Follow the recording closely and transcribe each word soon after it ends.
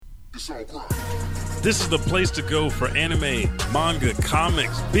This is the place to go for anime, manga,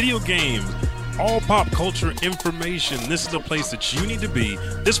 comics, video games, all pop culture information. This is the place that you need to be.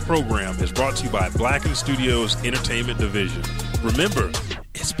 This program is brought to you by Blacken Studios Entertainment Division. Remember,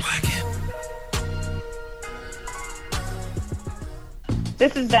 it's Blacken.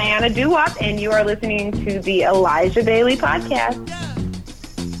 This is Diana Doo-Wop, and you are listening to the Elijah Bailey Podcast.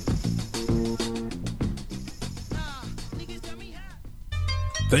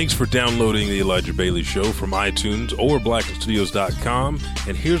 Thanks for downloading the Elijah Bailey Show from iTunes or BlackenStudios.com.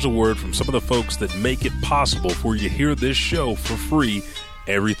 And here's a word from some of the folks that make it possible for you to hear this show for free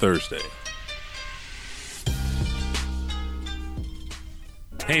every Thursday.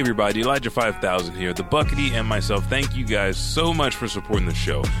 Hey everybody, Elijah 5000 here, the Buckety and myself. Thank you guys so much for supporting the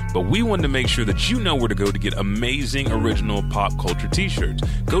show. But we wanted to make sure that you know where to go to get amazing original pop culture t-shirts.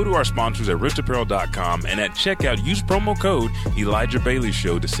 Go to our sponsors at wristapparel.com and at checkout use promo code Elijah Bailey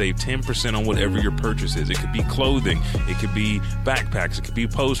Show to save 10% on whatever your purchase is. It could be clothing, it could be backpacks, it could be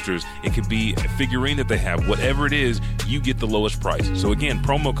posters, it could be a figurine that they have. Whatever it is, you get the lowest price. So again,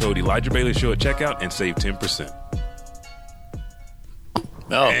 promo code Elijah Bailey Show at checkout and save 10%.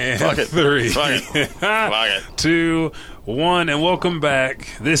 No, fuck it. 3, fuck it. 2, 1, and welcome back.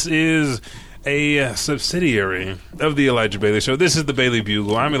 This is a subsidiary of the Elijah Bailey Show. This is the Bailey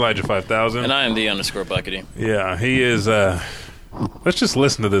Bugle. I'm Elijah 5000. And I am the _Buckety. Yeah, he is. Let's just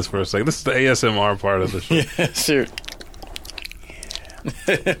listen to this for a second. This is the ASMR part of the show. Yeah, sure.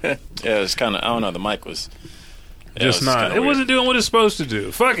 Yeah, it's kind of, I don't know, the mic was... Yeah, just not. It wasn't doing what it's supposed to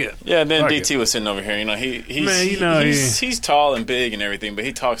do. Fuck it. Yeah, and then Fuck DT it. was sitting over here. You know, he's tall and big and everything, but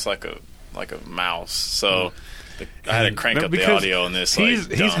he talks like a mouse. So I had to crank up the audio on this.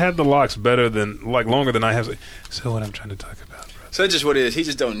 He's had the locks better than longer than I have. So what I'm trying to talk about, bro. So that's just what it is. He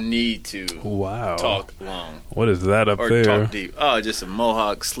just don't need to talk long. What is that up or there? Or talk deep. Oh, just a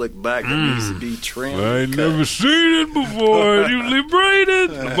mohawk slick back that needs to be trimmed. I ain't never seen it before. It's usually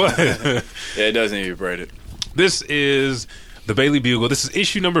braided. But yeah, it does need to be braided. This is the Bailey Bugle. This is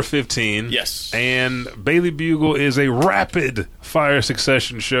issue number 15. Yes. And Bailey Bugle is a rapid fire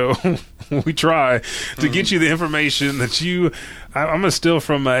succession show. We try to get you the information that I'm going to steal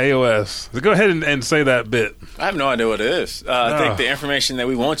from AOS. So go ahead and say that bit. I have no idea what it is. I think the information that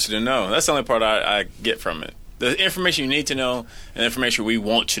we want you to know. That's the only part I get from it. The information you need to know and the information we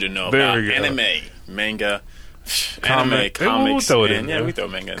want you to know about anime, manga, comics, we'll throw it in. Yeah, we throw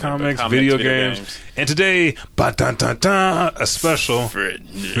manga in comics, there, video games. And today, a special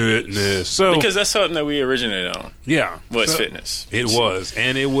fitness. So because that's something that we originated on. Yeah, was fitness. It was,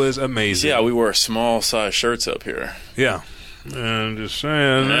 and it was amazing. Yeah, we wear small size shirts up here. Yeah, I'm just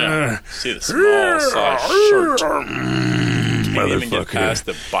saying. See the small size shirt. Can't even get past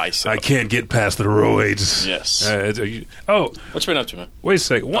the bicep. I can't get past the roids. Yes. What you been up to, man? Wait a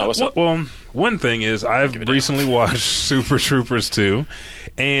second. Well, one thing is I've recently watched Super Troopers 2,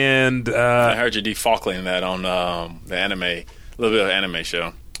 and I heard you defalking that on the anime, a little bit of anime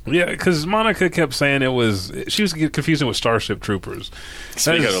show. Yeah, because Monica kept saying she was confusing with Starship Troopers.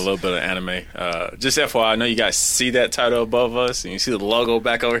 Speaking of a little bit of anime, just FYI, I know you guys see that title above us, and you see the logo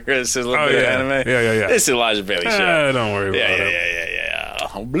back over here that says a little bit of anime. Yeah. It's the Elijah Bailey Show. Don't worry about it. Yeah.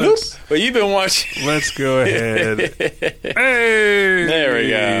 Bloop. But you've been watching. Let's go ahead. Hey! There we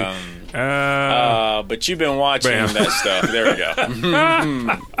go. But you've been watching that stuff. There we go.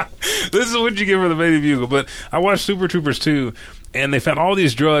 This is what you get for the Bailey Bugle. But I watched Super Troopers 2, and they found all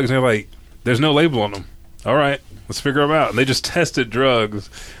these drugs, and they're like, there's no label on them. All right, let's figure them out. And they just tested drugs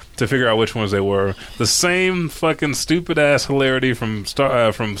to figure out which ones they were. The same fucking stupid-ass hilarity from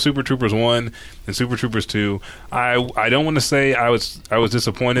Super Troopers 1 and Super Troopers 2. I don't want to say I was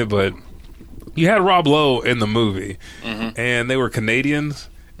disappointed, but you had Rob Lowe in the movie, and they were Canadians.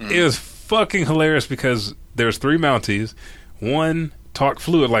 It was fucking hilarious because there's 3 Mounties. One talked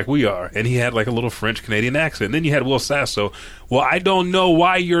fluid like we are, and he had like a little French-Canadian accent. And then you had Will Sasso. Well, I don't know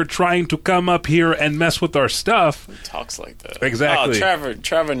why you're trying to come up here and mess with our stuff. He talks like that. Exactly. Oh,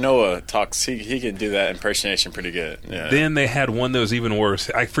 Trevor Noah talks. He can do that impersonation pretty good. Yeah. Then they had one that was even worse.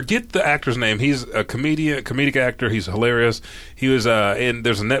 I forget the actor's name. He's a comedic actor. He's hilarious. He was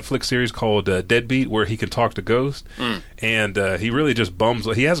there's a Netflix series called Deadbeat where he can talk to ghosts. And he really just bums.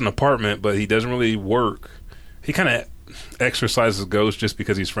 He has an apartment, but he doesn't really work. He kind of exercises ghosts just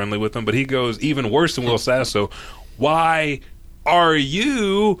because he's friendly with them, but he goes even worse than Will Sasso. Why are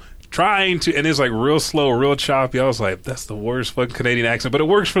you trying to? And it's like real slow, real choppy. I was like, that's the worst fucking Canadian accent, but it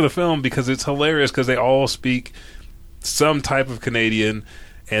works for the film because it's hilarious because they all speak some type of Canadian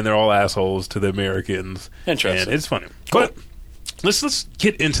and they're all assholes to the Americans. Interesting. And it's funny. Cool. But let's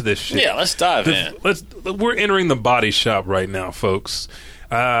get into this shit. Yeah, let's dive in. We're entering the body shop right now, folks.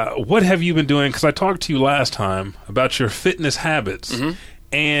 What have you been doing? Because I talked to you last time about your fitness habits,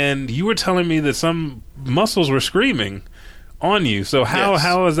 and you were telling me that some muscles were screaming on you. So how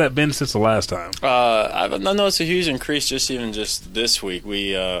has that been since the last time? I've noticed a huge increase just this week.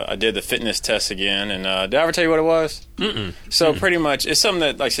 I did the fitness test again, and did I ever tell you what it was? So pretty much, it's something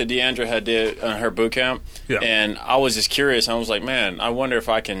that, like I said, Deandra had did on her boot camp, and I was just curious. I was like, man, I wonder if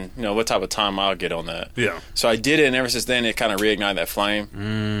I can, what type of time I'll get on that. Yeah. So I did it, and ever since then, it kind of reignited that flame.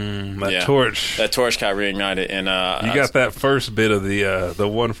 Torch. That torch got reignited, and you got that first bit of the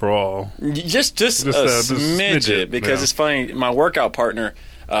one for all. Just a smidget, because it's funny. My workout partner,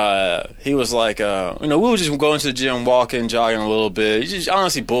 he was like, we were just going to the gym, walking, jogging a little bit. Just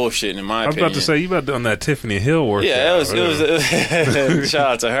honestly bullshitting, in my opinion. I was about to say, you about on that Tiffany Hill workout. Yeah, it was shout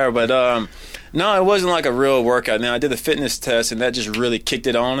out to her. But no, it wasn't like a real workout. Now, I did the fitness test, and that just really kicked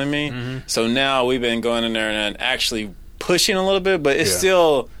it on in me. So now we've been going in there and actually pushing a little bit, but it's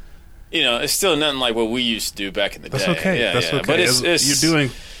still, it's still nothing like what we used to do back in the day. That's okay. Yeah, That's okay. But it's you're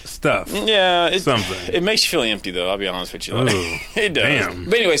doing stuff. Yeah, something. It makes you feel empty, though. I'll be honest with you. It does. Damn.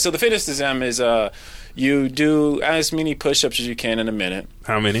 But anyway, so the fitness exam is you do as many push-ups as you can in a minute.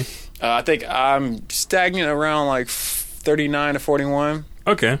 How many? I think I'm stagnant around like 39 to 41.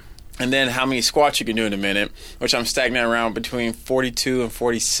 Okay. And then how many squats you can do in a minute, which I'm stagnant around between 42 and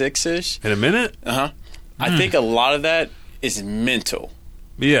 46-ish. In a minute? Uh-huh. I think a lot of that is mental.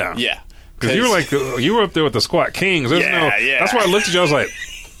 Yeah. Yeah. Because you were up there with the squat kings. That's why I looked at you. I was like,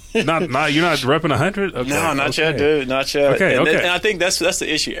 you're not repping 100? Okay, no, not yet, dude. Not yet. Okay, and I think that's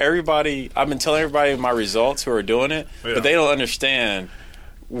the issue. I've been telling everybody my results who are doing it, but they don't understand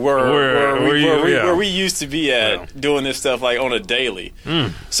where we used to be at doing this stuff like on a daily.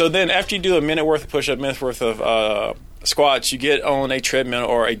 So then after you do a minute worth of push-up, minute worth of squats, you get on a treadmill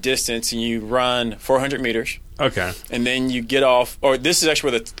or a distance and you run 400 meters. Okay. And then you get off, or this is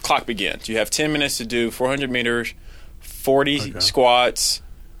actually where the clock begins. You have 10 minutes to do 400 meters, 40 squats,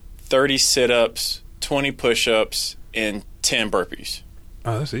 30 sit-ups, 20 push-ups, and 10 burpees.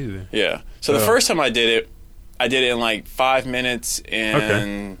 Oh, that's easy. Yeah. So the first time I did it in like 5 minutes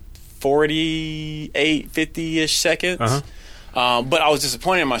and 48, 50-ish seconds. But I was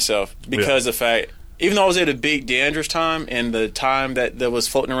disappointed in myself because of the fact, even though I was able to beat Deandra's time and the time that was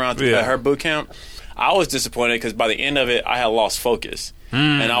floating around at her boot camp, I was disappointed because by the end of it, I had lost focus.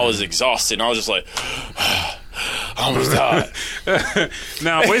 And I was exhausted. And I was just like, I almost died.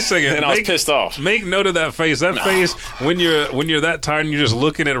 Now, wait a second. And I was pissed off. Make note of that face. That face, when you're that tired and you're just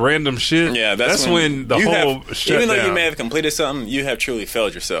looking at random shit, that's when the whole shut even though down. you may have completed something, you have truly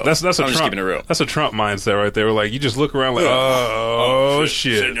failed yourself. That's I'm just keeping it real. That's a Trump mindset right there. Like, you just look around like, oh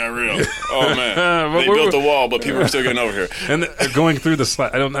shit. Shit not real. Oh, man. They built the wall, but people are still getting over here. And going through the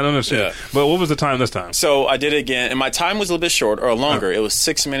slide. I don't understand. But what was the time this time? So I did it again, and my time was a little bit short or longer. It was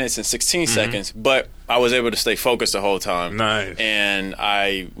 6 minutes and 16 seconds, but I was able to stay focused the whole time. Nice. And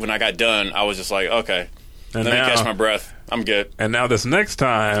when I got done, I was just like, okay, let me catch my breath. I'm good. And now this next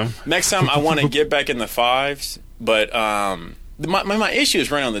time I want to get back in the fives, but my issue is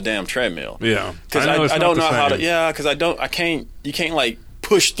running on the damn treadmill. Yeah. Because I don't know how to. Yeah, because I can't. You can't like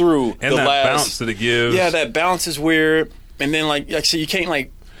push through and that bounce that it gives. Yeah, that bounce is weird. And then like so you can't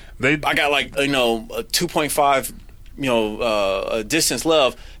like. I got like a 2.5. Distance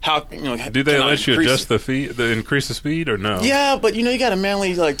left. How do they let you adjust increase the speed or no? Yeah, but you got to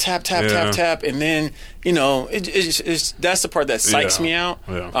manually like tap, and then it's that's the part that psychs me out.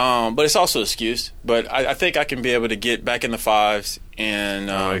 Yeah. But it's also an excuse. But I think I can be able to get back in the fives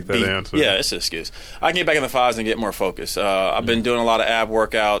and I like that answer. Yeah, it's an excuse. I can get back in the fives and get more focus. I've been doing a lot of ab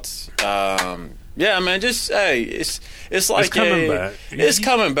workouts. Yeah, man, just it's like it's coming back. It's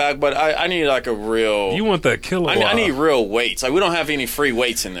coming back, but I need like a real. You want that kilowatt? I need real weights. Like we don't have any free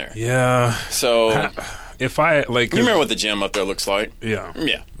weights in there. Yeah. So if I like, you remember what the gym up there looks like? Yeah.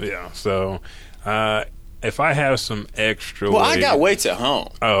 Yeah. Yeah. So. If I have some extra I got weights at home.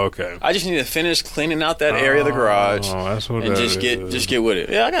 Oh, okay. I just need to finish cleaning out that area of the garage. Oh, that's what and just get with it.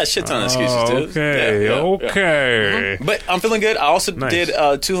 Yeah, I got a shit ton of excuses, dude. Okay, okay. But I'm feeling good. I also did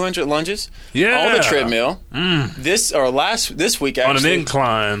 200 lunges on the treadmill. This week actually. On an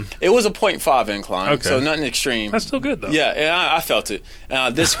incline. It was a 0.5 incline, so nothing extreme. That's still good, though. Yeah, and I felt it.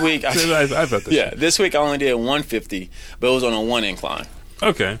 This week, I felt this. Yeah, this week I only did 150, but it was on a 1 incline.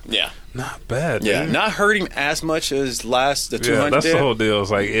 Okay. Yeah. Not bad. Yeah, dude. not hurting as much as the 200. Yeah, that's the whole deal. It's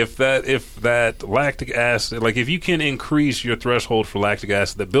like if that lactic acid, like if you can increase your threshold for lactic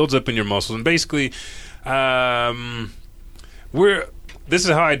acid that builds up in your muscles, and basically, This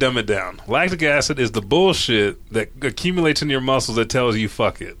is how I dumb it down. Lactic acid is the bullshit that accumulates in your muscles that tells you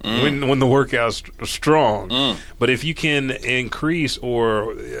fuck it when the workout's strong. But if you can increase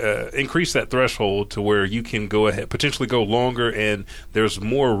that threshold to where you can go ahead, potentially go longer, and there's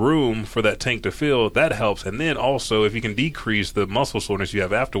more room for that tank to fill, that helps. And then also, if you can decrease the muscle soreness you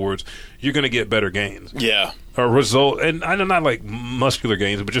have afterwards, you're going to get better gains. Yeah. Or result, and I know not like muscular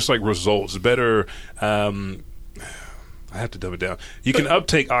gains, but just like results, better. I have to dumb it down. You can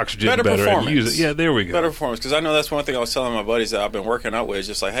uptake oxygen better and use it. Yeah, there we go. Better performance, because I know that's one thing I was telling my buddies that I've been working out with. Is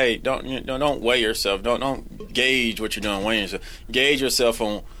just like, hey, don't weigh yourself. Don't gauge what you're doing weighing yourself. Gauge yourself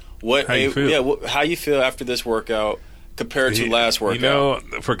on how you feel. Yeah, how you feel after this workout compared to last workout. You know,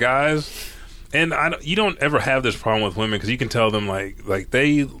 for guys, and you don't ever have this problem with women because you can tell them like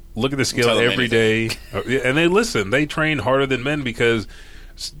they look at the scale every day, and they listen. They train harder than men because,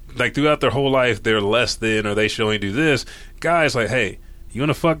 like, throughout their whole life, they're less than, or they should only do this. Guys, like, hey, you want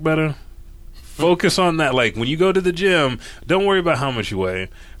to fuck better? Focus on that. Like, when you go to the gym, don't worry about how much you weigh.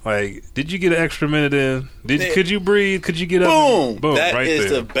 Like, did you get an extra minute in? Could you breathe? Could you get up? Boom. That right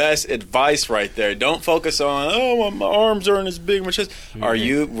is there. the best advice right there. Don't focus on, my arms aren't as big. My chest. Were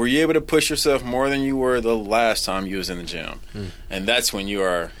you able to push yourself more than you were the last time you was in the gym? And that's when you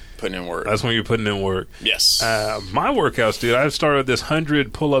are putting in work. That's when you're putting in work. Yes. My workouts, dude, I've started this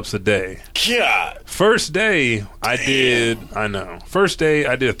 100 pull-ups a day. God. First day, I did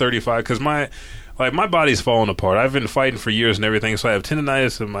 35 because my body's falling apart. I've been fighting for years and everything, so I have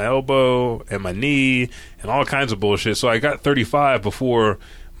tendonitis in my elbow and my knee and all kinds of bullshit. So I got 35 before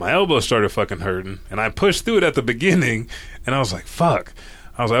my elbow started fucking hurting, and I pushed through it at the beginning, and I was like, fuck.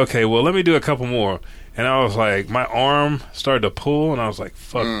 I was like, okay, well, let me do a couple more. And I was like, my arm started to pull, and I was like,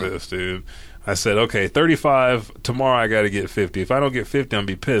 fuck this, dude. I said, okay, 35. Tomorrow I got to get 50. If I don't get 50, I'm going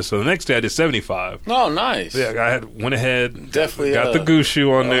to be pissed. So the next day I did 75. Oh, nice. Yeah, went ahead. Definitely. Got the goose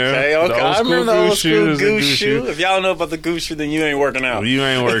shoe on there. Okay. I remember the old school goose shoe. If y'all know about the goose shoe, then you ain't working out. You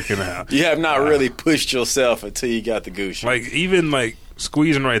ain't working out. You have not really pushed yourself until you got the goose shoe. Like, even like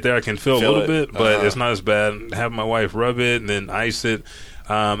squeezing right there, I can feel a little bit, but it's not as bad. Have my wife rub it and then ice it.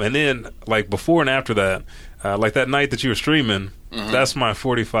 And then, like, before and after that, like that night that you were streaming, that's my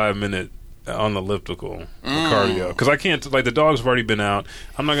 45-minute on the elliptical cardio. Because I can't, like, the dogs have already been out.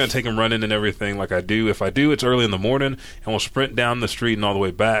 I'm not going to take them running and everything like I do. If I do, it's early in the morning, and we'll sprint down the street and all the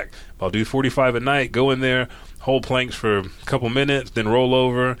way back. I'll do 45 at night, go in there, hold planks for a couple minutes, then roll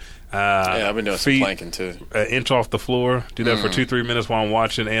over. Yeah, I've been doing some planking too. Inch off the floor. Do that for 2-3 minutes while I'm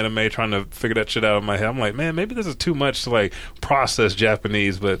watching anime, trying to figure that shit out of my head. I'm like, man, maybe this is too much to like process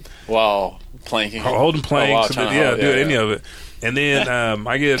Japanese, but while planking, holding planks, do any of it. And then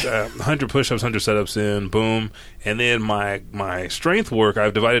I get 100 push-ups, 100 setups in, boom. And then my strength work,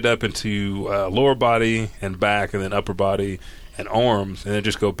 I've divided up into lower body and back, and then upper body and arms, and then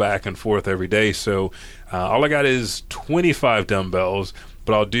just go back and forth every day. So all I got is 25 dumbbells.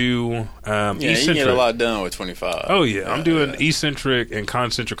 But I'll do eccentric. You can get a lot done with 25. Oh, yeah. I'm doing eccentric and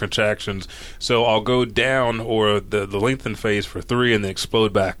concentric contractions. So I'll go down or the lengthen phase for 3 and then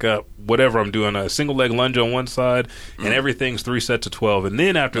explode back up. Whatever I'm doing, a single leg lunge on one side, and everything's 3 sets of 12. And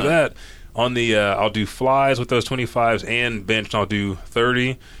then after that, on the I'll do flies with those 25s and bench, and I'll do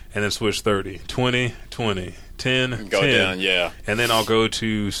 30 and then switch 30, 20, 20. 10, go 10. Down, yeah. And then I'll go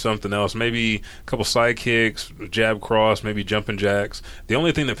to something else, maybe a couple side kicks, jab cross, maybe jumping jacks. The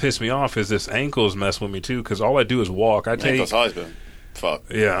only thing that pissed me off is this ankle's messing with me too, because all I do is walk. Ankle's always been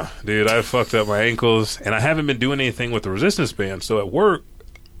fucked. Yeah, dude, I fucked up my ankles, and I haven't been doing anything with the resistance band. So at work,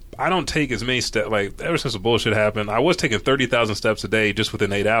 I don't take as many steps. Like, ever since the bullshit happened, I was taking 30,000 steps a day just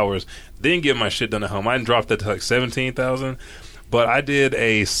within 8 hours. Then get my shit done at home. I dropped that to like 17,000. But I did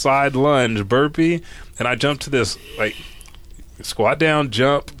a side lunge burpee, and I jumped to this, like, squat down,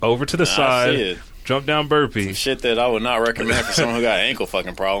 jump over to the side, jump down burpee. Some shit that I would not recommend for someone who got ankle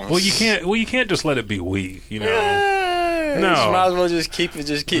fucking problems. Well, you can't just let it be weak, you know. Yeah, no, you might as well just keep it,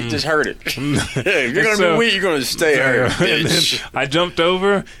 just hurt it. If you're gonna be weak, you're gonna stay hurt, bitch. I jumped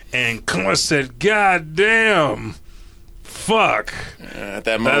over and I said, "God damn, fuck!" At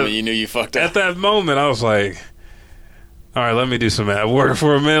that moment, you knew you fucked up. At that moment, I was like, all right, let me do some ab work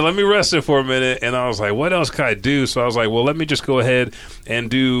for a minute. Let me rest it for a minute. And I was like, what else can I do? So I was like, well, let me just go ahead and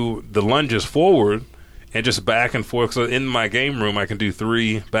do the lunges forward and just back and forth. So in my game room, I can do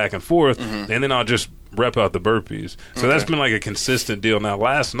 3 back and forth, and then I'll just rep out the burpees. So that's been like a consistent deal. Now,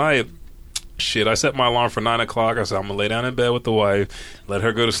 last night, I set my alarm for 9 o'clock. I said, I'm going to lay down in bed with the wife, let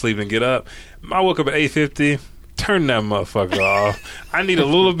her go to sleep and get up. I woke up at 8:50. turn that motherfucker off. I need a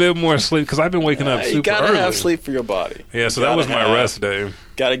little bit more sleep because I've been waking up super early. You gotta have sleep for your body. Yeah, so that was my rest day.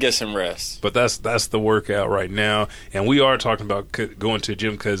 Gotta get some rest. But that's the workout right now. And we are talking about going to the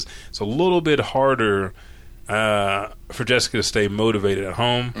gym because it's a little bit harder for Jessica to stay motivated at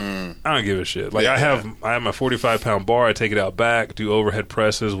home. I don't give a shit. Like I have my 45-pound bar. I take it out back, do overhead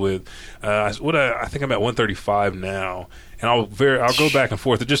presses with I think I'm at 135 now, and I'll go back and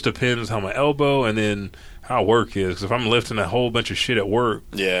forth. It just depends how my elbow and then how work is. Because if I'm lifting a whole bunch of shit at work,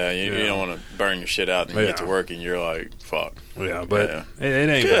 you don't want to burn your shit out and you get to work and you're like, fuck. Yeah, but it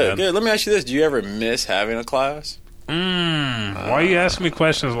ain't good. Good. Let me ask you this: do you ever miss having a class? Why you asking me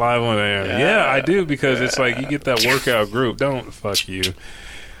questions live on air? Yeah, I do, because it's like you get that workout group. Don't fuck you.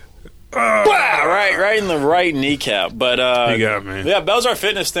 Right in the right kneecap. But you got me. Yeah, that was our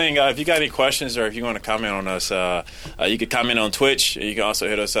fitness thing. If you got any questions or if you want to comment on us, you can comment on Twitch. You can also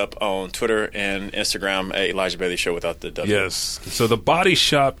hit us up on Twitter and Instagram at Elijah Bailey Show without the W. Yes. So the body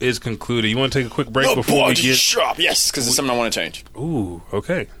shop is concluded. You want to take a quick break before we get... The shop, yes, because it's something I want to change. Ooh,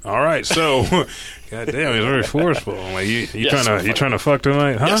 okay. All right. So, goddamn, he's very forceful. Like you trying to fuck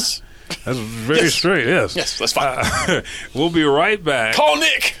tonight, huh? Yes. That's very straight, yes. Yes, that's fine. We'll be right back. Call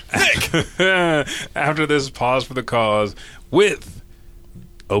Nick! After this pause for the cause with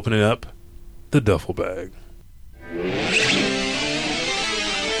opening up the duffel bag.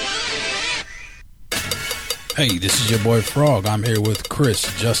 Hey, this is your boy Frog. I'm here with Chris,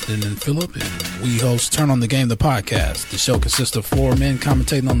 Justin, and Philip, and we host Turn on the Game, the podcast. The show consists of 4 men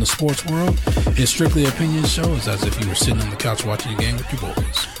commentating on the sports world. It's strictly opinion show. It's as if you were sitting on the couch watching the game with your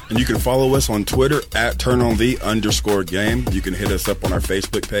boys. And you can follow us on Twitter at @TurnOnThe_game. You can hit us up on our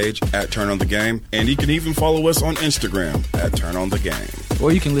Facebook page at Turn on the Game. And you can even follow us on Instagram at Turn on the Game.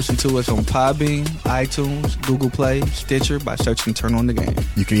 Or you can listen to us on Podbean, iTunes, Google Play, Stitcher by searching Turn on the Game.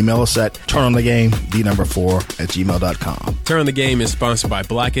 You can email us at turnonthegame4@gmail.com. Turn on the Game is sponsored by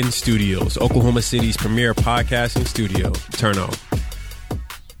Blackened Studios, Oklahoma City's premier podcasting studio. Turn on.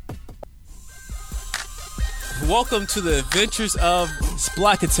 Welcome to the adventures of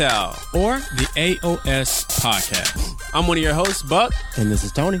Splackatow, or the AOS podcast. I'm one of your hosts, Buck. And this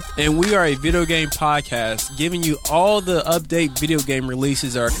is Tony. And we are a video game podcast giving you all the update video game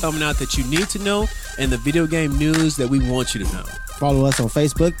releases that are coming out that you need to know and the video game news that we want you to know. Follow us on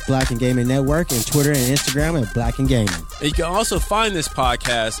Facebook, Black and Gaming Network, and Twitter and Instagram at Black and Gaming. And you can also find this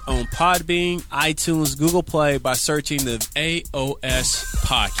podcast on Podbean, iTunes, Google Play by searching the AOS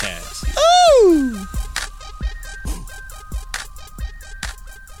podcast. Ooh!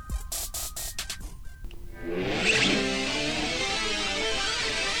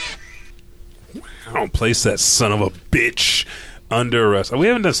 I don't place that son of a bitch under arrest. We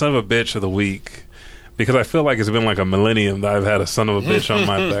haven't done son of a bitch of the week because I feel like it's been like a millennium that I've had a son of a bitch on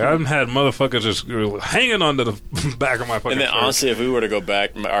my back. I haven't had motherfuckers just hanging onto the back of my fucking And then shirt. honestly, if we were to go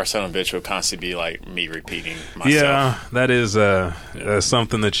back, our son of a bitch would constantly be like me repeating myself. Yeah, that is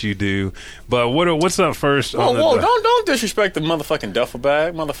something that you do. But what's up first? Whoa, don't disrespect the motherfucking duffel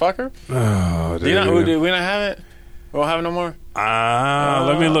bag, motherfucker. Oh, dude. Do we not have it? We don't have it no more?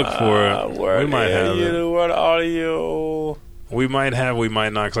 Let me look for it. We might have it. What audio? We might have, we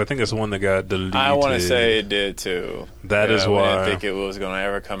might not, because I think it's the one that got deleted. I want to say it did too. That is why. I didn't think it was going to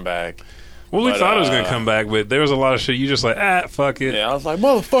ever come back. Well, we thought it was going to come back, but there was a lot of shit. You just like, fuck it. Yeah, I was like,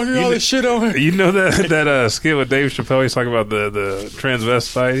 motherfucker, all this shit on here. You know that skit with Dave Chappelle? He's talking about the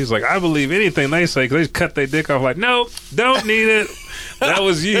transvestite. He's like, I believe anything they say because they just cut their dick off. Like, nope, don't need it. That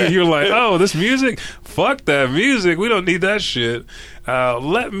was you. You're like, oh, this music? Fuck that music. We don't need that shit.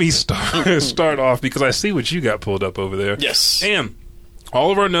 Let me start off because I see what you got pulled up over there. Yes. And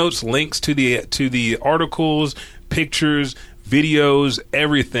all of our notes, links to the articles, pictures, videos,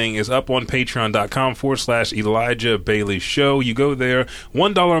 everything is up on patreon.com/Elijah Bailey Show. You go there.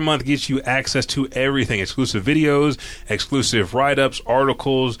 $1 a month gets you access to everything. Exclusive videos, exclusive write-ups,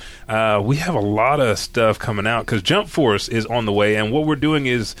 articles. We have a lot of stuff coming out because Jump Force is on the way. And what we're doing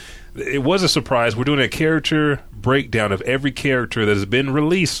is, it was a surprise. We're doing a character breakdown of every character that has been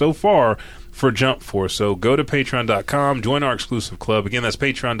released so far for Jump Force. So go to patreon.com, join our exclusive club. Again, that's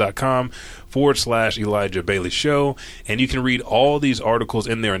patreon.com/Elijah Bailey Show. And you can read all these articles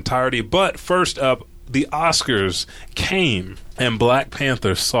in their entirety. But first up, the Oscars came and Black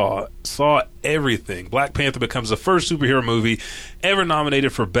Panther saw everything. Black Panther becomes the first superhero movie ever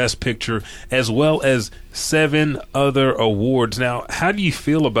nominated for Best Picture, as well as 7 other awards. Now, how do you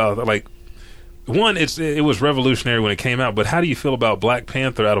feel about that? Like, one, it was revolutionary when it came out, but how do you feel about Black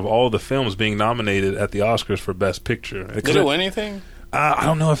Panther out of all the films being nominated at the Oscars for Best Picture? Did it win anything? I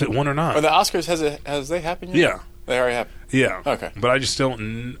don't know if it won or not. Or the Oscars, has they happened yet? Yeah. They already happened. Yeah. Okay. But I just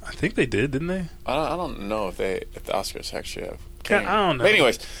don't. I think they did, didn't they? I don't know if the Oscars actually have. I don't know. But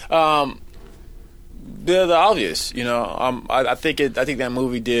anyways, the obvious. I think that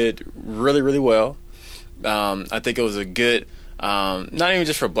movie did really, really well. I think it was a good. Not even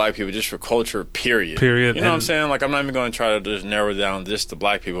just for black people, just for culture. Period. You know what I'm saying? Like, I'm not even going to try to just narrow it down just to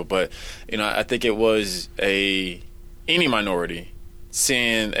black people, but I think it was any minority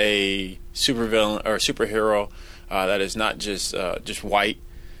seeing a supervillain or superhero that is not just white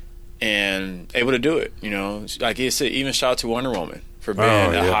and able to do it. Like you said, even shout out to Wonder Woman for being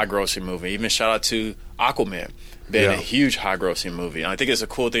a high grossing movie. Even shout out to Aquaman being a huge high grossing movie. And I think it's a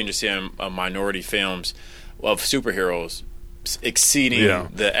cool thing to see a minority films of superheroes exceeding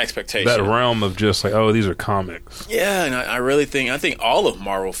the expectation. That realm of just like, oh, these are comics. Yeah, and I really think all of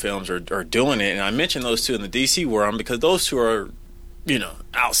Marvel films are doing it. And I mentioned those two in the DC realm because those two are,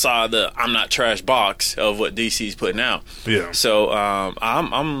 outside the I'm not trash box of what DC's putting out. Yeah. So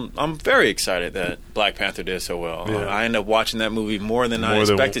I'm very excited that Black Panther did so well. Yeah. I ended up watching that movie more than I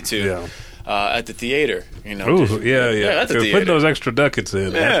expected to. Yeah. At the theater, Ooh, at the theater. Putting those extra ducats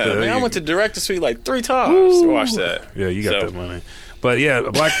in. I went to Director Suite like 3 times to watch that. Yeah, you got that money. But yeah,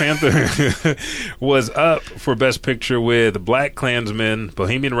 Black Panther was up for Best Picture with BlacKkKlansman,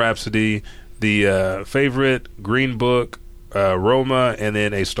 Bohemian Rhapsody, The Favorite, Green Book, Roma, and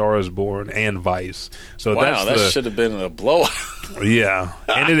then A Star Is Born and Vice. So that should have been a blowout. Yeah,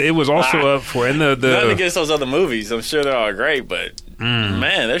 and it was also up for nothing against those other movies. I'm sure they're all great, but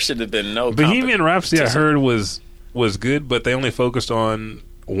man, there should have been no. Bohemian Rhapsody, I heard was good, but they only focused on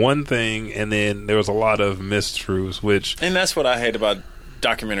one thing, and then there was a lot of mistruths, and that's what I hate about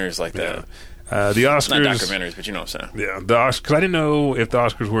documentaries like that. The Oscars, not documentaries, but you know what I'm saying. Yeah, the Oscars, because I didn't know if the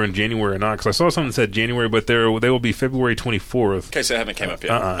Oscars were in January or not. Because I saw something that said January, but they will be February 24th. Okay, so they haven't came up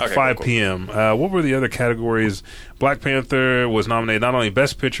yet. Okay, 5 cool. p.m. What were the other categories? Black Panther was nominated not only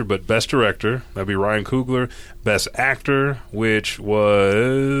Best Picture but Best Director. That'd be Ryan Coogler. Best Actor, which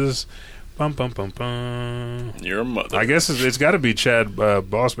was. Your mother. I guess it's got to be Chad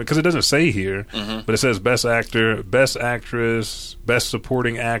Boseman because it doesn't say here, but it says Best Actor, Best Actress, Best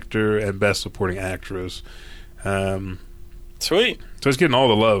Supporting Actor, and Best Supporting Actress. Sweet. So it's getting all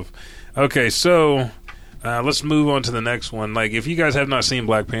the love. Okay, so let's move on to the next one. Like, if you guys have not seen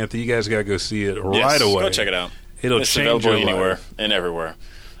Black Panther, you guys got to go see it right away. Go check it out. It's change available anywhere and everywhere.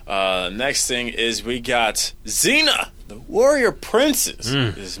 Next thing is we got Xena, the Warrior Princess,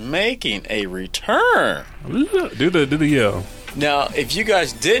 is making a return. Do the yell. Now, if you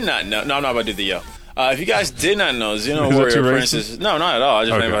guys did not know, no, I'm not about to do the yell. If you guys did not know, Xena Warrior Princess, no, not at all. I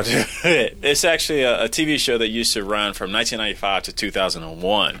just made about to. It's actually a TV show that used to run from 1995 to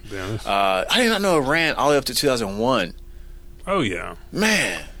 2001. I did not know it ran all the way up to 2001. Oh yeah,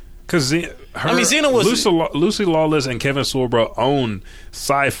 man. Because Xena was Lucy Lawless and Kevin Sorbo owned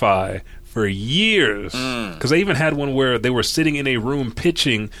Sci-Fi for years. Because they even had one where they were sitting in a room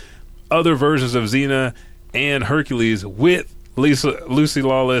pitching other versions of Xena and Hercules with Lucy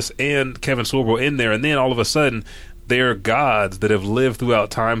Lawless and Kevin Sorbo in there, and then all of a sudden they're gods that have lived throughout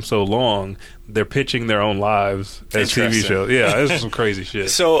time so long. They're pitching their own lives as TV shows. Yeah, this is some crazy shit.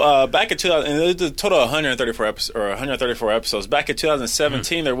 So back in 2000, and there's a total of 134 episodes. Back in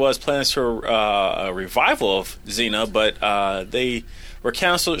 2017, there was plans for a revival of Xena, but they were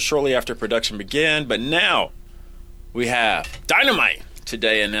canceled shortly after production began. But now we have Dynamite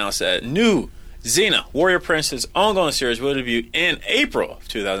today announced that new Xena Warrior Princess ongoing series will debut in April of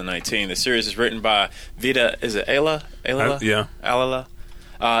 2019. The series is written by Vida, is it Ayla? Yeah. Alala.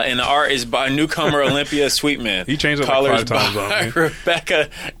 And the art is by newcomer Olympia Sweetman. He changed it like 5 times on me. Rebecca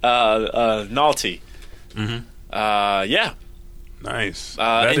Nalty. Yeah. Nice.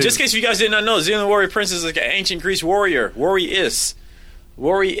 And just in case you guys did not know, Xena Warrior Princess is like an ancient Greece warrior.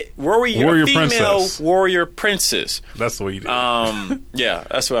 Warrior female princess. Warrior princess. That's the way you do it. Yeah,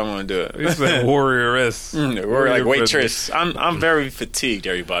 that's what I'm going to do it. It's like warrioress. Warrior like waitress. I'm very fatigued,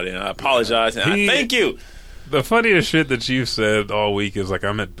 everybody, and I apologize. And I thank you. The funniest shit that you've said all week is like,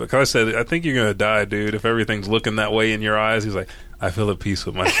 because I said, I think you're going to die, dude, if everything's looking that way in your eyes. He's like, I feel at peace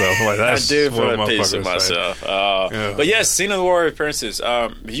with myself. Like, that's I do feel at peace with myself. But yes, Xena the Warrior Princess.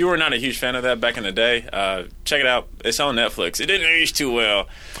 If you were not a huge fan of that back in the day, check it out. It's on Netflix. It didn't age too well.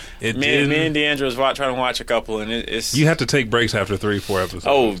 Me and D'Angelo was trying to watch a couple, and it's... You have to take breaks after 3-4 episodes.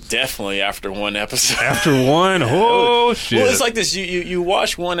 Oh, definitely after one episode. After one? Oh, shit. Well, it's like this. You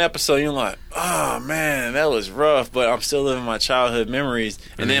watch one episode, and you're like, oh, man, that was rough, but I'm still living my childhood memories.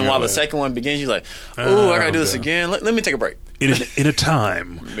 And then while the second one begins, you're like, oh, I got to do this again. Let me take a break. In a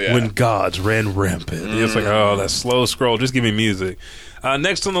time when gods ran rampant. It's like, oh, that slow scroll. Just give me music.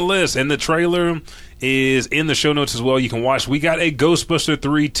 Next on the list, and the trailer is in the show notes as well. You can watch. We got a Ghostbuster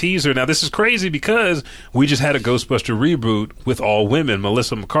 3 teaser. Now, this is crazy because we just had a Ghostbuster reboot with all women.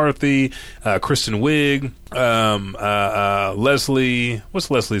 Melissa McCarthy, Kristen Wiig, Leslie.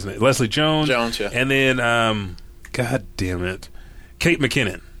 What's Leslie's name? Leslie Jones. Yeah. And then, God damn it, Kate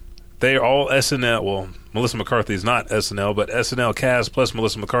McKinnon. They're all SNL. Well, Melissa McCarthy is not SNL, but SNL cast plus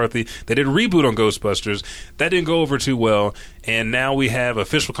Melissa McCarthy. They did a reboot on Ghostbusters. That didn't go over too well, and now we have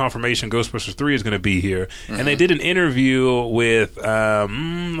official confirmation Ghostbusters 3 is going to be here. Mm-hmm. And they did an interview with, Bill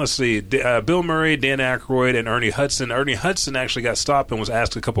Murray, Dan Aykroyd, and Ernie Hudson. Ernie Hudson actually got stopped and was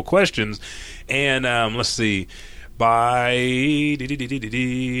asked a couple questions. And and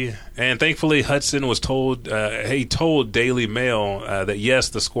thankfully Hudson was told he told Daily Mail that yes,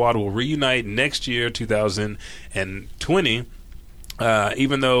 the squad will reunite next year, 2020,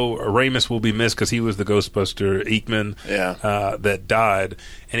 even though Ramis will be missed because he was the Ghostbuster Ekman that died.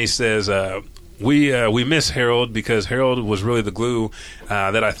 And he says we miss Harold because Harold was really the glue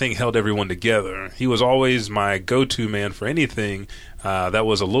that I think held everyone together. He was always my go-to man for anything that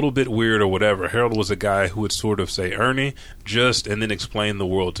was a little bit weird or whatever. Harold was a guy who would sort of say, Ernie, and then explain the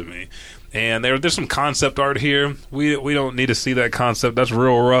world to me. And there's some concept art here. We don't need to see that concept. That's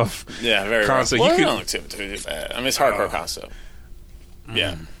real rough. Yeah, very concept. Rough. Well, it's hardcore concept.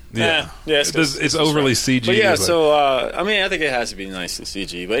 Yeah. It's overly CG. But yeah, so I think it has to be nicely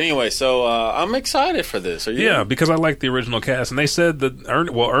CG. But anyway, so I'm excited for this. Are you? Yeah, because I like the original cast, and they said that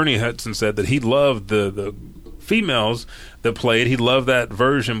Ernie Hudson said that he loved the females that played. He loved that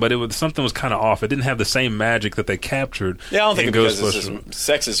version, but something was kind of off. It didn't have the same magic that they captured. Yeah, I don't think it's because it's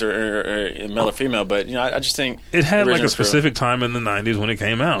sexist or male or female, but I just think it had like a specific time in the 90s when it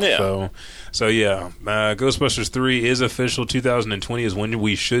came out. Yeah. So Ghostbusters 3 is official. 2020 is when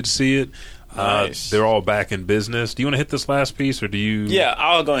we should see it. Nice. They're all back in business. Do you want to hit this last piece, or do you? Yeah,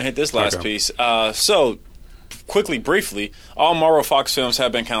 I'll go and hit this last piece. So, quickly, briefly, all Marvel Fox films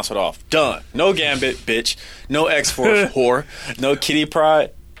have been canceled off. Done. No Gambit, bitch. No X-Force, whore. No Kitty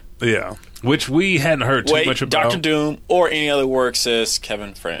Pryde. Yeah. Which we hadn't heard too much about. Doctor Doom or any other work, says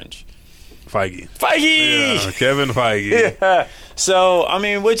Kevin Feige. Yeah, Kevin Feige. Yeah. So,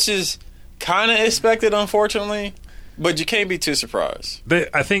 which is kind of expected, unfortunately. But you can't be too surprised.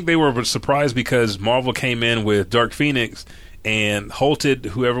 I think they were surprised because Marvel came in with Dark Phoenix and halted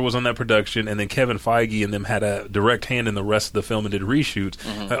whoever was on that production, and then Kevin Feige and them had a direct hand in the rest of the film and did reshoots.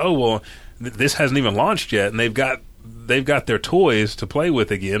 Mm-hmm. This hasn't even launched yet, and they've got their toys to play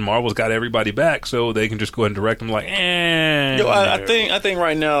with again. Marvel's got everybody back, so they can just go ahead and direct them like, I think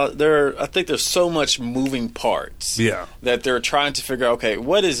right now there's so much moving parts. Yeah. That they're trying to figure out, okay,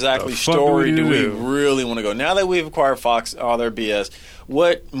 what exactly story do we really want to go? Now that we've acquired Fox, all their BS,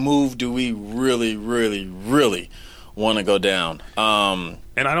 what move do we really, really, really want to go down? And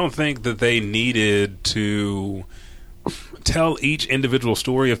I don't think that they needed to tell each individual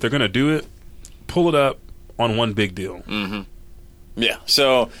story. If they're going to do it, pull it up on one big deal. Mm-hmm. Yeah.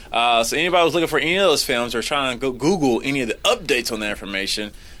 So anybody who's looking for any of those films or trying to go Google any of the updates on that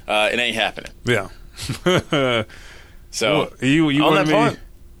information, it ain't happening. Yeah. So you on that point,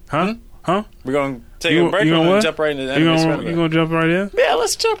 huh? We're gonna take a break. We're gonna jump right into the anime. You gonna jump right in? Yeah,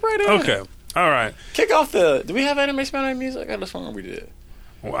 let's jump right in. Okay. All right. Kick off do we have Anime Smash music? I just wonder we did.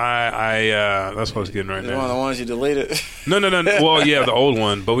 Well, that's what I was getting right now. One of the ones you deleted? No. Well, yeah, the old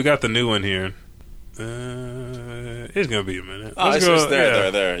one, but we got the new one here. It's gonna be a minute. It's just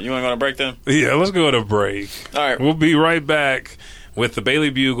there. You want to go on a break then? Yeah, let's go to a break. All right. We'll be right back with the Bailey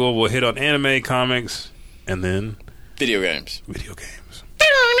Bugle. We'll hit on anime, comics, and then video games.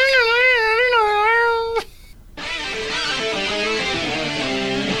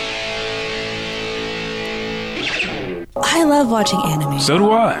 I love watching anime. So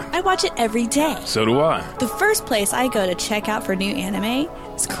do I. I watch it every day. So do I. The first place I go to check out for new anime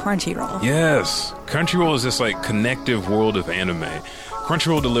is Crunchyroll. Yes. Crunchyroll is this connective world of anime.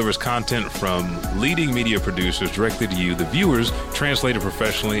 Crunchyroll delivers content from leading media producers directly to you, the viewers, translated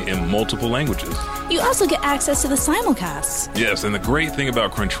professionally in multiple languages. You also get access to the simulcasts. Yes, and the great thing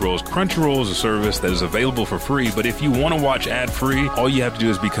about Crunchyroll is a service that is available for free, but if you want to watch ad-free, all you have to do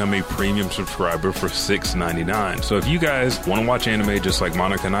is become a premium subscriber for $6.99. So if you guys want to watch anime just like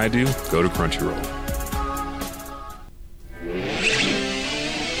Monica and I do, go to Crunchyroll.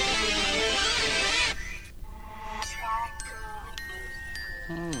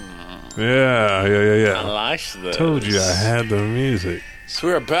 Yeah. I like this. Told you I had the music. So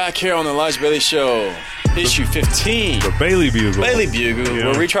we're back here on the Elijah Bailey Show, issue 15. The Bailey Bugle.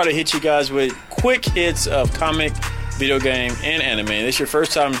 Where we try to hit you guys with quick hits of comic, video game, and anime. This is your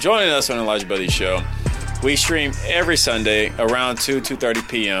first time joining us on the Elijah Bailey Show. We stream every Sunday around 2:30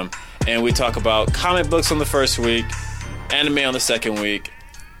 p.m. and we talk about comic books on the first week, anime on the second week,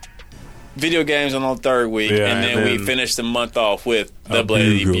 video games on the third week, and then we finish the month off with the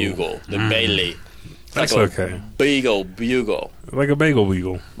Daily Bugle. The Bailey. That's okay. Bugle. Like a bagel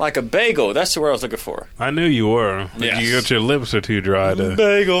beagle. Like a bagel. That's the word I was looking for. I knew you were. Yes. You got your lips are too dry to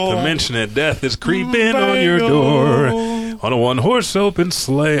mention it. Death is creeping on your Bagel. door on a one-horse open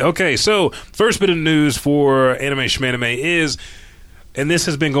sleigh. Okay, so first bit of news for Anime Schmanime is, and this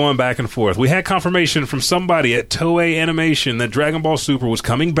has been going back and forth, we had confirmation from somebody at Toei Animation that Dragon Ball Super was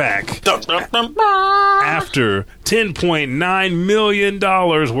coming back after $10.9 million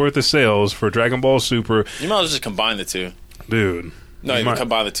worth of sales for Dragon Ball Super. You might as well just combine the two. Dude. No, you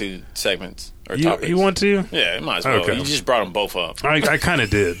combine the two segments or topics. You want to? Yeah, you might as well. Okay. You just brought them both up. I kind of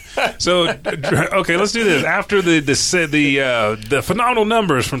did. So, okay, let's do this. After the phenomenal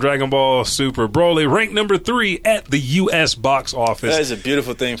numbers from Dragon Ball Super, Broly ranked number 3 at the U.S. box office. That is a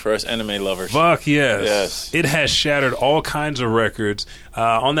beautiful thing for us anime lovers. Fuck yes. Yes. It has shattered all kinds of records.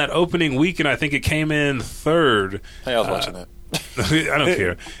 On that opening weekend, I think it came in third. Hey, I was watching that. I don't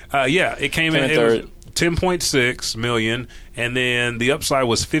care. Yeah, it came in third. 10.6 million, and then the upside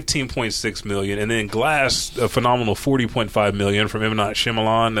was 15.6 million, and then Glass, a phenomenal 40.5 million from M. Night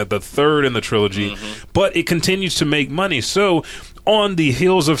Shyamalan at the third in the trilogy. But it continues to make money. So on the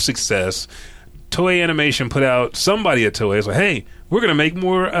heels of success, Toei Animation put out, somebody at Toei was like, hey, we're going to make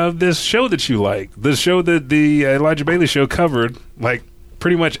more of this show that you like. The show that the Elijah Bailey show covered like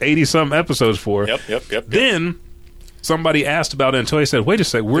pretty much 80-some episodes for. Yep. Then somebody asked about it, and Toei said, wait a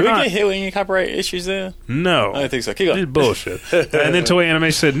sec, we're Did not... we get hit with any copyright issues then? No. I don't think so. Keep going. It's bullshit. And then Toei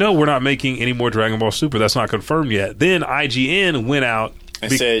Animation said, no, we're not making any more Dragon Ball Super. That's not confirmed yet. Then IGN went out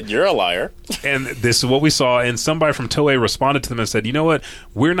and said, you're a liar. And this is what we saw. And somebody from Toei responded to them and said, you know what?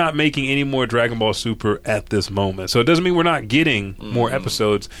 We're not making any more Dragon Ball Super at this moment. So it doesn't mean we're not getting more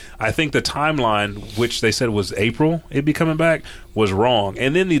episodes. I think the timeline, which they said was April, it'd be coming back, was wrong.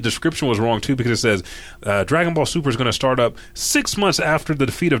 And then the description was wrong, too, because it says Dragon Ball Super is going to start up 6 months after the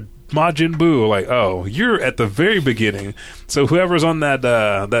defeat of Majin Buu. Like, oh, you're at the very beginning. So whoever's on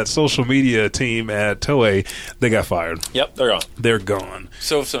that social media team at Toei, they got fired. Yep, they're gone. They're gone.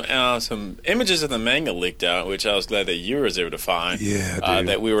 So some images of the manga leaked out, which I was glad that you were able to find. Yeah,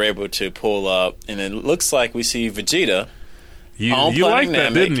 that we were able to pull up, and it looks like we see Vegeta. You liked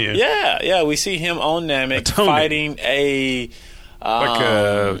that, didn't you? Yeah. We see him on Namek fighting like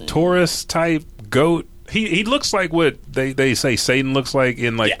a Taurus type goat. He looks like what they say Satan looks like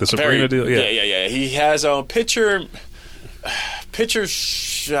in the Sabrina deal. Yeah. He has picture.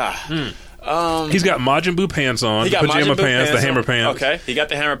 He's got Majin Buu pants on, the pajama pants, the hammer pants. Okay, he got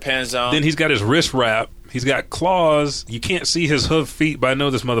the hammer pants on. Then he's got his wrist wrap. He's got claws. You can't see his hoof feet, but I know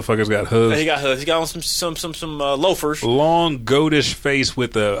this motherfucker's got hooves. He got hooves. He got on some loafers. Long goatish face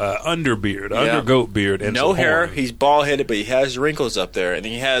with a underbeard, undergoat beard, and no hair. Horns. He's bald headed, but he has wrinkles up there, and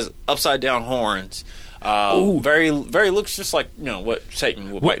he has upside down horns. Very looks just like what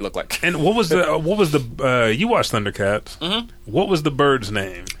Satan might look like. And what was the you watched Thundercats? Mm-hmm. What was the bird's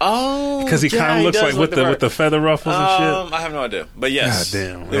name? Oh, because he kind of looks like with the feather ruffles and shit. I have no idea, but yes, God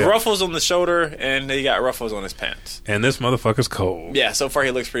damn, the ruffles on the shoulder, and he got ruffles on his pants. And this motherfucker's cold. Yeah, so far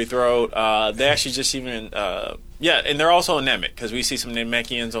he looks pretty throat. They actually just even. And they're also in Namek because we see some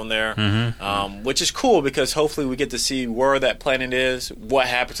Namekians on there, which is cool because hopefully we get to see where that planet is, what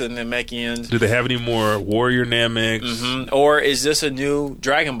happened to the Namekians. Do they have any more warrior Nameks? Mm-hmm. Or is this a new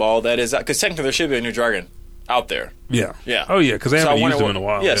Dragon Ball that is... Because technically there should be a new dragon out there. Yeah. Yeah. Oh, yeah, because they haven't used him in a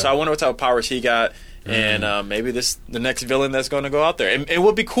while. Yeah, so I wonder what type of powers he got, and maybe the next villain that's going to go out there. And what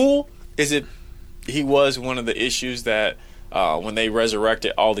would be cool is if he was one of the issues that when they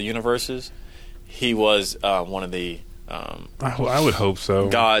resurrected all the universes... He was one of the I would hope so.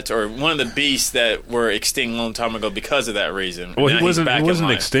 Gods, or one of the beasts that were extinct a long time ago because of that reason. Well, he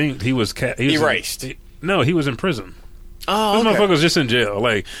wasn't extinct. He was erased. He was in prison. Oh, this motherfucker was just in jail.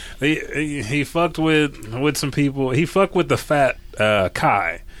 Like he fucked with some people. He fucked with the fat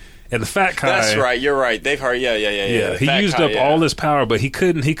Kai. And the fat Kai. That's right. You're right. They've heard. Yeah. He used up all his power, but he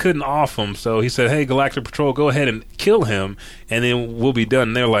couldn't off him. So he said, "Hey, Galactic Patrol, go ahead and kill him, and then we'll be done."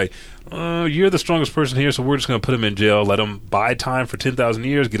 And they're like, "You're the strongest person here, so we're just going to put him in jail, let him buy time for 10,000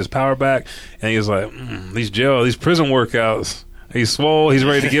 years, get his power back." And he was like, "These prison workouts." He's swole. He's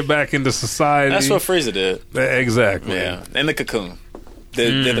ready to get back into society. That's what Frieza did. Exactly. Yeah, and the cocoon.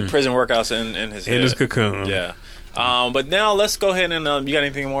 The prison workouts in his head. In his cocoon. Yeah. But now let's go ahead and you got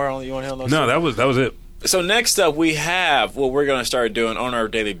anything more you want to hit on? No, that was it. So next up we have what we're going to start doing on our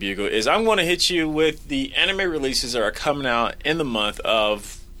Daily Bugle is I'm going to hit you with the anime releases that are coming out in the month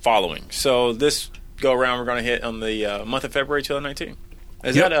of following. So this go around we're going to hit on the month of February 2019.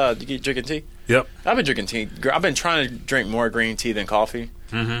 Is that you drinking tea? Yep. I've been drinking tea. I've been trying to drink more green tea than coffee.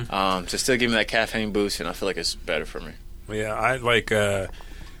 To still give me that caffeine boost, and I feel like it's better for me. Yeah, I like.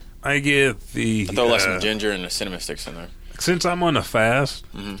 I get the. I throw like some ginger and the cinnamon sticks in there. Since I'm on a fast,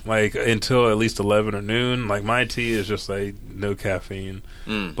 like until at least 11 or noon, like my tea is just like no caffeine.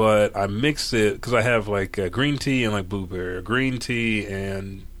 But I mix it because I have like green tea and like blueberry, or green tea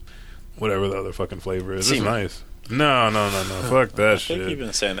and whatever the other fucking flavor is. It's nice. No. Fuck that shit. I think you've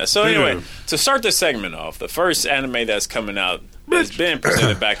been saying that. So anyway, to start this segment off, the first anime that's coming out has been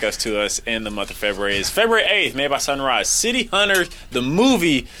presented back to us in the month of February is February 8th, Made by Sunrise. City Hunter, the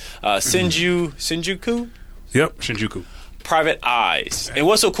movie, Shinjuku? Yep, Shinjuku. Private Eyes. And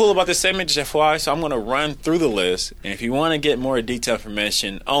what's so cool about this segment, just FYI, so I'm going to run through the list, and if you want to get more detailed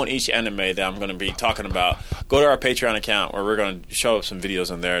information on each anime that I'm going to be talking about, go to our Patreon account where we're going to show up some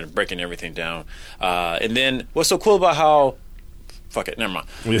videos on there breaking everything down. And then what's so cool about how fuck it, never mind.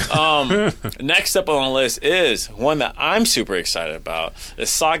 Next up on the list is one that I'm super excited about. The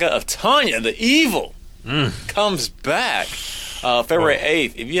Saga of Tanya, the Evil, comes back February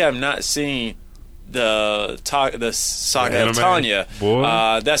 8th. If you have not seen the Saga of Tanya,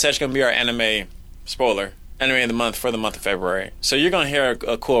 that's actually going to be our anime spoiler. Anime of the month for the month of February. So you're going to hear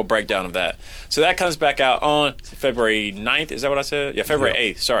a cool breakdown of that. So that comes back out on February 9th. Is that what I said? Yeah, February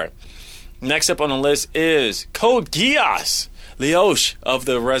 8th. Sorry. Next up on the list is Code Geass, Leosh of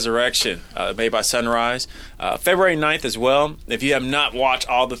the Resurrection, made by Sunrise. February 9th as well. If you have not watched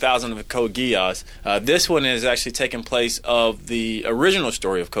all the 1,000 of Code Geass, this one is actually taking place of the original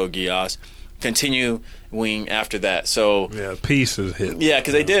story of Code Geass, continuing after that. So yeah, pieces hit. Yeah,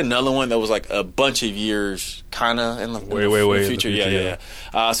 because they did another one that was like a bunch of years, kind of in the future. Yeah.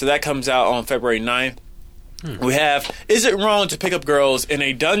 So that comes out on February 9th. We have Is It Wrong to Pick Up Girls in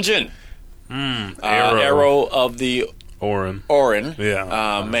a Dungeon? Arrow of the Orin.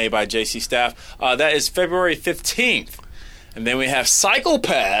 Made by J.C. Staff. That is February 15th. And then we have Psycho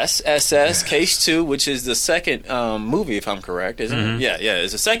Pass SS Case 2, which is the second movie, if I'm correct, isn't it? Yeah,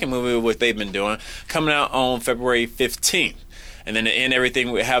 it's the second movie what they've been doing, coming out on February 15th. And then to end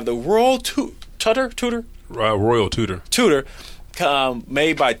everything, we have the Royal Tutor,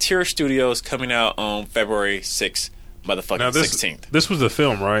 made by Tier Studios, coming out on February 6th, motherfucking 16th. This was the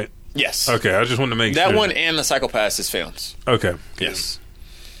film, right? Yes. Okay, I just wanted to make sure. That one and the Psycho Pass is films. Okay. Yes.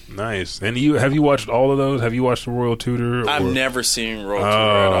 Nice. And have you watched all of those? Have you watched the Royal Tutor? I've never seen Royal Tutor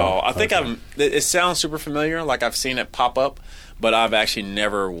at all. I think it sounds super familiar, like I've seen it pop up, but I've actually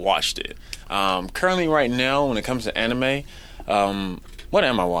never watched it. Currently, right now, when it comes to anime, what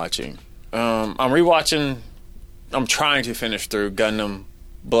am I watching? I'm rewatching. I'm trying to finish through Gundam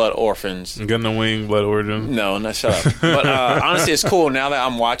Blood Orphans. Gundam Wing Blood Origins? No, shut up. But honestly, it's cool. Now that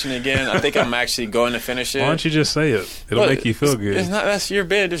I'm watching it again, I think I'm actually going to finish it. Why don't you just say it? It'll make you feel good. You're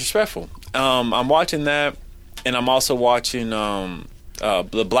being disrespectful. I'm watching that, and I'm also watching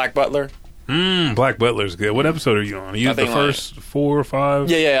the Black Butler. Black Butler's good. What episode are you on? Are you the first 4 or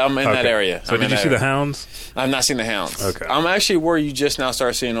 5? Yeah, I'm in that area. So did you see the Hounds? I've not seen the Hounds. Okay. I'm actually where you just now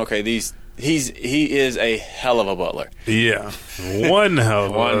start seeing, okay, he is a hell of a butler. Yeah. One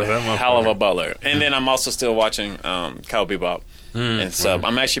hell of a butler. And then I'm also still watching Cowboy Bebop and sub.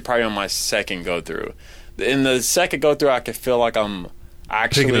 I'm actually probably on my second go-through. In the second go-through, I can feel like I'm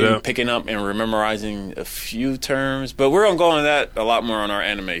actually picking up and memorizing a few terms. But we're going to go into that a lot more on our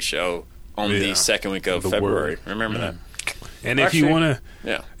anime show on the second week of February. Remember that. And if you want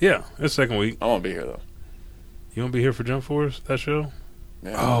to... Yeah, it's second week. I won't be here, though. You won't be here for Jump Force, that show?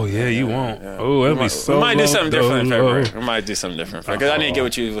 Yeah. You won't. Yeah. Oh, that'd be so. We might do something different in February. We might do something different because I need to get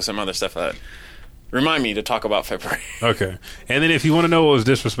with you with some other stuff. Remind me to talk about February. Okay, and then if you want to know what was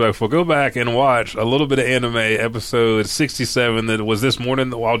disrespectful, go back and watch a little bit of anime episode 67 that was this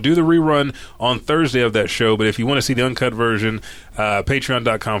morning. I'll do the rerun on Thursday of that show, but if you want to see the uncut version,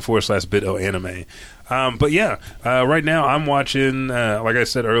 patreon.com/bitoanime. But yeah, right now I'm watching, like I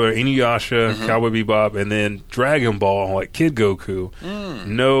said earlier, Inuyasha, Cowboy Bebop, and then Dragon Ball, like Kid Goku.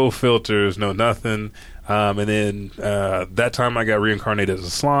 No filters, no nothing. And then that time I got reincarnated as a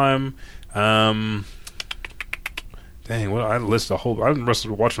slime. I listed a whole. I'm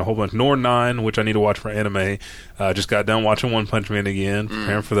watching a whole bunch. Nor 9, which I need to watch for anime. Just got done watching One Punch Man again,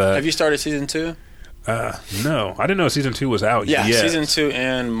 preparing for that. Have you started season 2? No, I didn't know season 2 was out yet. Yeah, season 2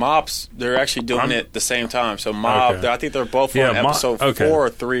 and Mops, they're actually doing it at the same time. So Mob, I think they're both on episode 4 or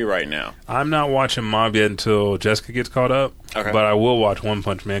 3 right now. I'm not watching Mob yet until Jessica gets caught up. Okay. But I will watch One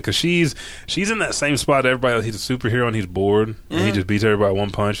Punch Man because she's in that same spot. Everybody, he's a superhero and he's bored and he just beats everybody one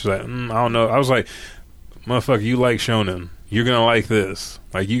punch. She's like, I don't know. I was like, motherfucker, you like shonen? You're gonna like this.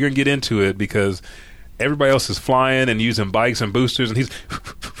 Like you're gonna get into it because everybody else is flying and using bikes and boosters, and he's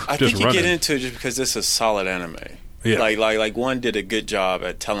I just think you running. get into it just because this is a solid anime. Yeah. Like one did a good job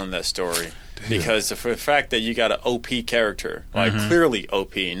at telling that story. Because for the fact that you got an OP character, like clearly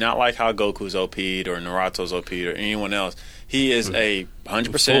OP, not like how Goku's OP'd or Naruto's OP'd or anyone else. He is a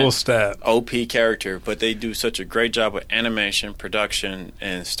 100% full stat OP character, but they do such a great job with animation, production,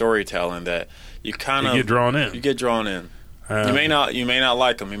 and storytelling that you kind of get drawn in. You get drawn in. You may not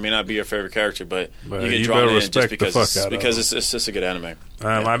like him. He may not be your favorite character, but you get drawn in just because it's just a good anime.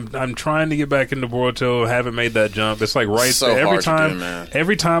 I'm trying to get back into Boruto. Haven't made that jump. It's like so there. man.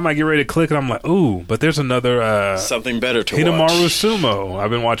 Every time I get ready to click it, I'm like, ooh, but there's another something better to Hinamaru watch. Sumo. I've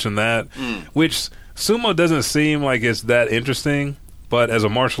been watching that, which sumo doesn't seem like it's that interesting. But as a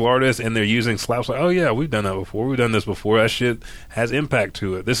martial artist, and they're using slaps, like, oh yeah, we've done that before. We've done this before. That shit has impact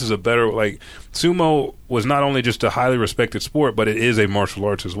to it. This is a better, like, sumo was not only just a highly respected sport, but it is a martial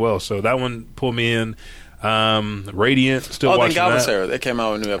arts as well. So that one pulled me in. Radiant, still watching Goblin that. Slayer, they came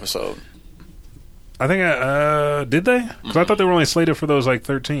out with a new episode. I think did they? Because I thought they were only slated for those like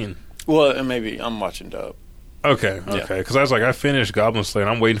 13. Well, maybe I'm watching dub. Okay. Because I was like, I finished Goblin Slayer,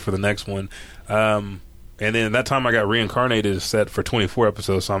 and I'm waiting for the next one. And then that time I got Reincarnated is set for 24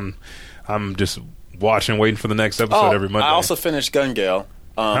 episodes, so I'm just watching, waiting for the next episode every Monday. I also finished Gun Gale.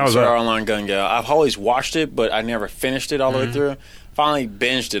 How's that? Online Gun Gale. I've always watched it, but I never finished it all the way through. Finally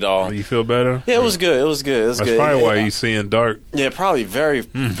binged it all. You feel better? Yeah, it was good. That's probably why you seeing dark. Yeah, probably very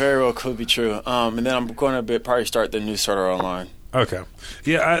well could be true. And then I'm going to probably start the new Sword Art Online. Okay,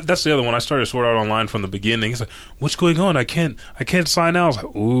 yeah, that's the other one. I started Sword Art Online from the beginning. He's like, "What's going on? I can't sign out." I was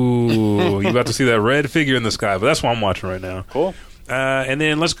like, "Ooh, you about to see that red figure in the sky?" But that's what I'm watching right now. Cool. And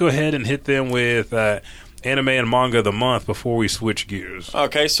then let's go ahead and hit them with anime and manga of the month before we switch gears.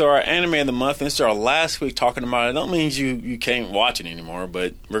 Okay, so our anime of the month, and this is our last week talking about it. Don't mean you can't watch it anymore,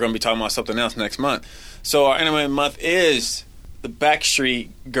 but we're going to be talking about something else next month. So our anime of the month is the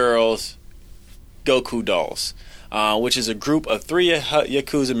Backstreet Girls Goku Dolls. Which is a group of 3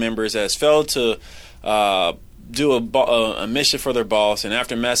 Yakuza members that has failed to do a mission for their boss, and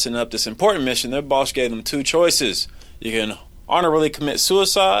after messing up this important mission, their boss gave them 2 choices. You can honorably commit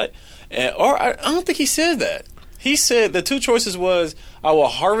suicide, or I don't think he said that. He said the 2 choices was, I will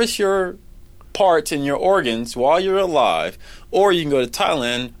harvest your parts and your organs while you're alive, or you can go to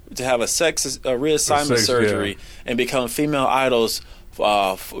Thailand to have a reassignment surgery and become female idols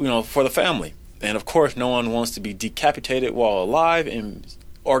for the family. And, of course, no one wants to be decapitated while alive and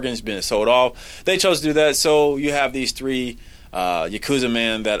organs being sold off. They chose to do that, so you have these 3 Yakuza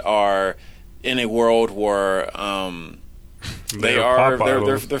men that are in a world where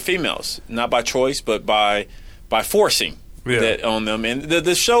they're females. Not by choice, but by forcing that on them. And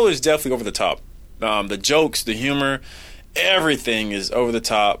the show is definitely over the top. The jokes, the humor, everything is over the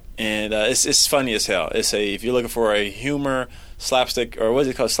top. And it's funny as hell. If you're looking for a humor, slapstick, or what is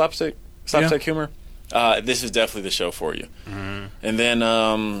it called, slapstick humor. This is definitely the show for you. And then,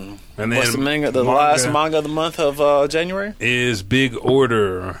 what's the manga? The last manga of the month of January is Big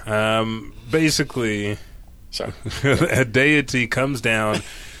Order. Basically, a deity comes down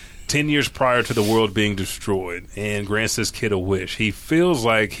 10 years prior to the world being destroyed and grants this kid a wish. He feels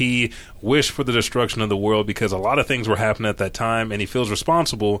like he wished for the destruction of the world because a lot of things were happening at that time, and he feels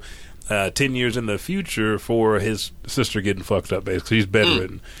responsible 10 years in the future for his sister getting fucked up. Basically, he's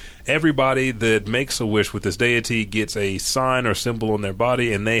bedridden. Everybody that makes a wish with this deity gets a sign or symbol on their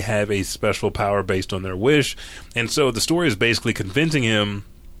body, and they have a special power based on their wish. And so the story is basically convincing him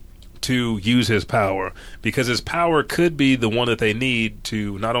to use his power, because his power could be the one that they need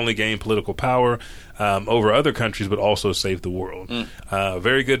to not only gain political power over other countries, but also save the world.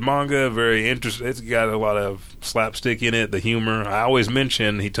 Very good manga, very interesting. It's got a lot of slapstick in it, the humor. I always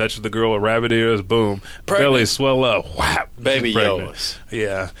mention he touches the girl with rabbit ears, boom, belly swell up, whap, baby yours.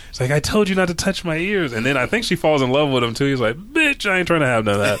 Yeah, it's like, I told you not to touch my ears, and then I think she falls in love with him too. He's like, bitch, I ain't trying to have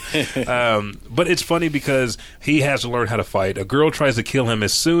none of that. But it's funny because he has to learn how to fight. A girl tries to kill him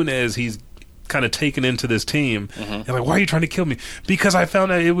as soon as he's kind of taken into this team. And like, why are you trying to kill me? Because I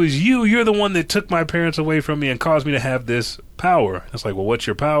found out it was you. You're the one that took my parents away from me and caused me to have this power. It's like, well, what's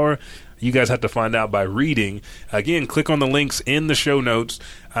your power? You guys have to find out by reading. Again, click on the links in the show notes,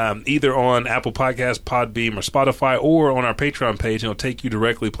 either on Apple Podcasts, Podbeam, or Spotify, or on our Patreon page. It'll take you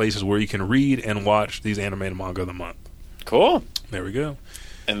directly places where you can read and watch these anime and manga of the month. Cool. There we go.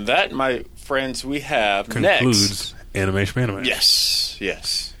 And that, my friends, we have concludes next. Animation Anime. Yes.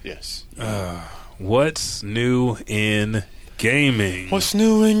 What's new in gaming? What's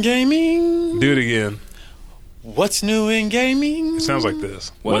new in gaming? Do it again. What's new in gaming? It sounds like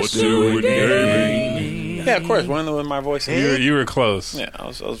this. What's new in gaming? Yeah, of course. One with my voice. You were close. Yeah, I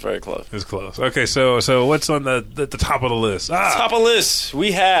was very close. It's close. Okay, so what's on the top of the list? Top of the list,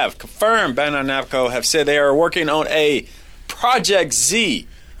 we have confirmed Bandai Namco have said they are working on a Project Z,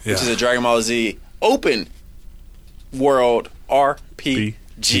 which is a Dragon Ball Z open world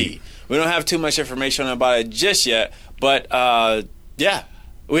RPG. We don't have too much information about it just yet, but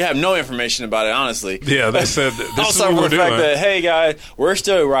we have no information about it, honestly. Yeah, they said this also is what for we're the fact doing. that, hey guys, we're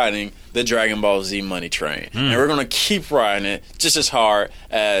still riding the Dragon Ball Z money train, and we're going to keep riding it just as hard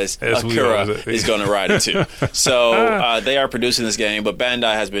as Akira is going to ride it too. So they are producing this game, but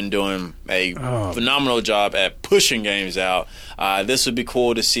Bandai has been doing a phenomenal job at pushing games out. This would be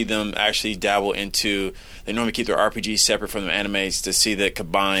cool to see them actually dabble into. They normally keep their RPGs separate from the animes, to see that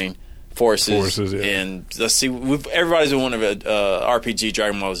combine forces and let's see. Everybody's been wanting an RPG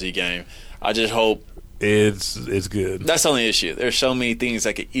Dragon Ball Z game. I just hope it's good. That's the only issue. There's so many things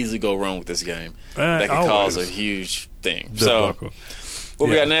that could easily go wrong with this game that could cause a huge thing. So, what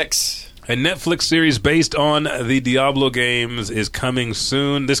we got next? A Netflix series based on the Diablo games is coming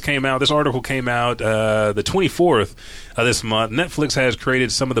soon. This article came out the 24th of this month. Netflix has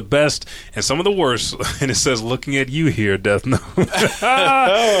created some of the best and some of the worst, and it says, looking at you here, Death Note.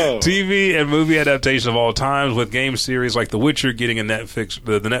 TV and movie adaptation of all times, with game series like The Witcher getting a the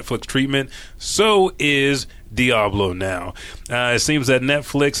Netflix treatment. So is Diablo now. It seems that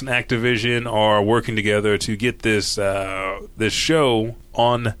Netflix and Activision are working together to get this show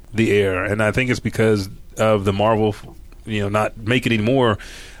on the air, and I think it's because of the Marvel, not making any more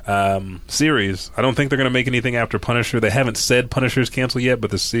series. I don't think they're going to make anything after Punisher. They haven't said Punisher's canceled yet,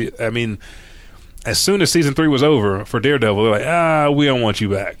 but as soon as season 3 was over for Daredevil, they're like, we don't want you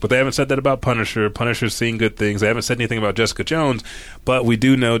back. But they haven't said that about Punisher. Punisher's seeing good things. They haven't said anything about Jessica Jones, but we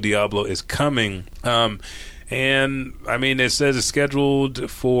do know Diablo is coming. And it says it's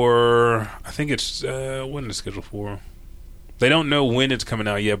scheduled for, I think it's, when is it scheduled for? They don't know when it's coming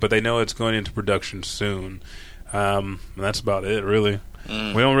out yet, but they know it's going into production soon. And that's about it, really. We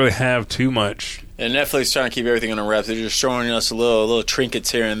don't really have too much. And Netflix is trying to keep everything on the wraps. They're just showing us a little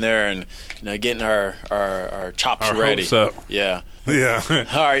trinkets here and there, and getting our chops ready. Hopes up. Yeah. Yeah.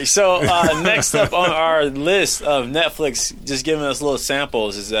 All right. So next up on our list of Netflix, just giving us little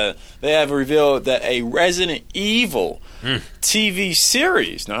samples, is that they have revealed that a Resident Evil TV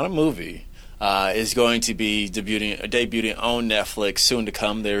series, not a movie, is going to be debuting on Netflix soon to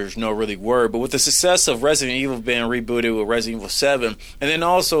come. There's no really word, but with the success of Resident Evil being rebooted with Resident Evil 7, and then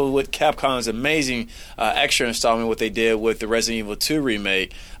also with Capcom's amazing extra installment, what they did with the Resident Evil 2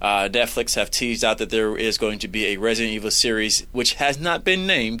 remake, Netflix have teased out that there is going to be a Resident Evil series, which has not been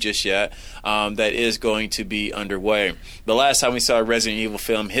named just yet, that is going to be underway. The last time we saw a Resident Evil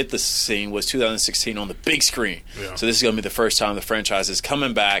film hit the scene was 2016 on the big screen. Yeah. So this is going to be the first time the franchise is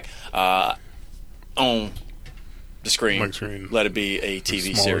coming back on the screen. Let it be a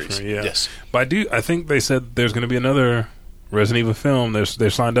TV series. Screen, yeah. Yes. But I think they said there's going to be another Resident Evil film. They're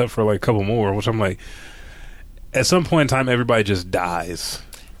signed up for like a couple more, which I'm like, at some point in time, everybody just dies.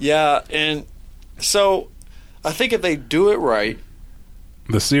 Yeah, and so I think if they do it right,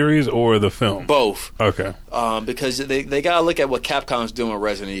 the series or the film? Both. Okay. Because they got to look at what Capcom's doing with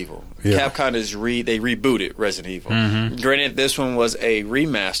Resident Evil. Yeah. Capcom they rebooted Resident Evil. Mm-hmm. Granted, this one was a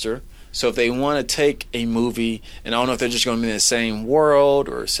remaster. So if they want to take a movie, and I don't know if they're just going to be in the same world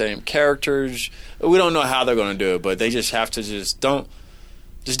or same characters, we don't know how they're going to do it, but they just have to don't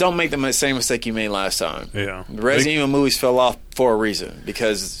make the same mistake you made last time. Yeah. The Resident Evil movies fell off for a reason,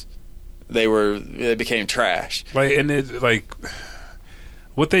 because they became trash.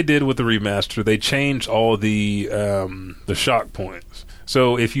 What they did with the remaster, they changed all the shock points.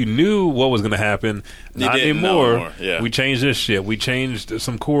 So if you knew what was going to happen, not anymore. Yeah. We changed this shit. We changed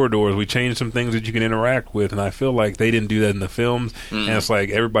some corridors. We changed some things that you can interact with. And I feel like they didn't do that in the films. Mm-hmm. And it's like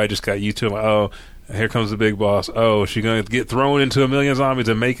everybody just got used to it. Like, oh, here comes the big boss. Oh, she's going to get thrown into a million zombies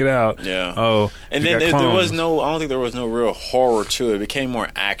and make it out. Yeah. Oh, and then there was no. I don't think there was no real horror to it. It became more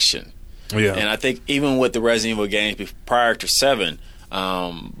action. Yeah. And I think even with the Resident Evil games prior to 7.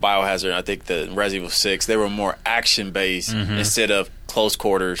 Biohazard, I think the Resident Evil 6, they were more action-based instead of close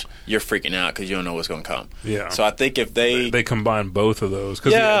quarters. You're freaking out because you don't know what's going to come. Yeah. So I think if they combine both of those,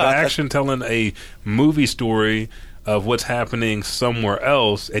 because the action telling a movie story of what's happening somewhere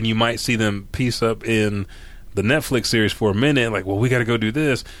else, and you might see them piece up in the Netflix series for a minute, like, well, we got to go do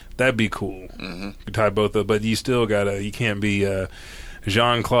this. That'd be cool. Mm-hmm. You tie both up, but you still you can't be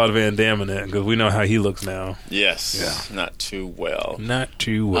Jean-Claude Van Damme in it, because we know how he looks now. Yes. Yeah. Not too well.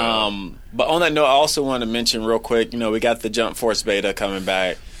 But on that note, I also want to mention real quick, we got the Jump Force beta coming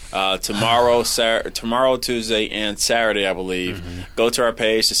back tomorrow, Tuesday, and Saturday, I believe. Mm-hmm. Go to our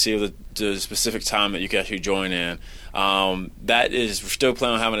page to see the specific time that you can actually join in. That is, we're still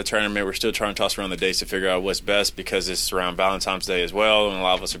planning on having a tournament. We're still trying to toss around the dates to figure out what's best because it's around Valentine's Day as well, and a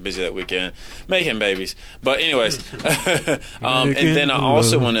lot of us are busy that weekend making babies. But anyways, and then I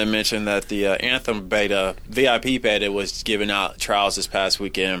also want to mention that the Anthem beta, VIP beta, was giving out trials this past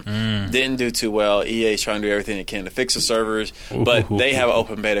weekend. Didn't do too well. EA's trying to do everything they can to fix the servers, but they have an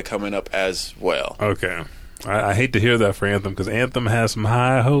open beta coming up as well. Okay. I hate to hear that for Anthem because Anthem has some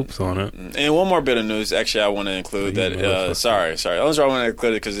high hopes on it. And one more bit of news, actually, I want to include that. Sorry. The only reason I want to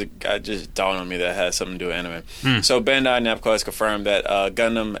include it because it just dawned on me that it has something to do with anime. So Bandai Namco has confirmed that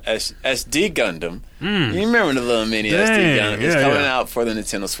Gundam SD Gundam. You remember the little mini SD Gundam? It's coming out for the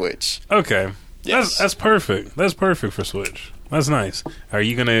Nintendo Switch. Okay, yes. That's perfect. That's perfect for Switch. That's nice. Are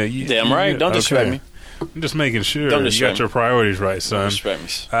you gonna? Damn right. Don't distract me. I'm just making sure you got your priorities right, son.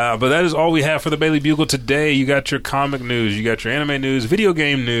 But that is all we have for the Bailey Bugle today. You got your comic news, you got your anime news, video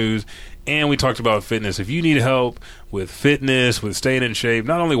game news, and we talked about fitness. If you need help with fitness, with staying in shape,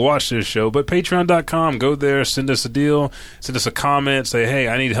 not only watch this show, but patreon.com. Go there, send us a deal, send us a comment, say, hey,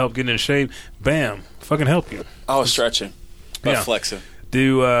 I need help getting in shape. Bam. Fucking help you. Oh, stretching. Flexing.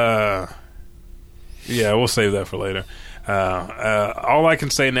 We'll save that for later. All I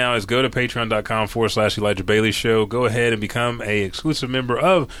can say now is go to patreon.com/Elijah Bailey Show. Go ahead and become a exclusive member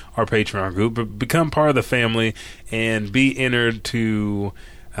of our Patreon group. Become part of the family and be entered to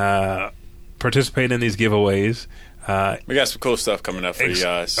participate in these giveaways. We got some cool stuff coming up for you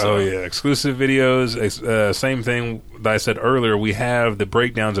guys. So. Oh, yeah. Exclusive videos. Same thing that I said earlier. We have the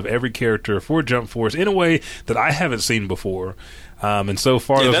breakdowns of every character for Jump Force in a way that I haven't seen before. And so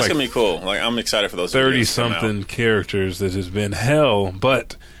far, that's gonna be cool. Like, I'm excited for those 30-something characters that has been hell.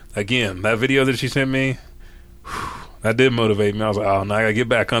 But again, that video that she sent me, that did motivate me. I was like, oh, now I gotta get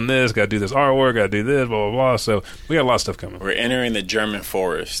back on this. Got to do this artwork. Got to do this. Blah blah blah. So we got a lot of stuff coming. We're entering the German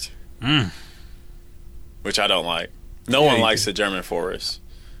forest, which I don't like. No one likes the German forest.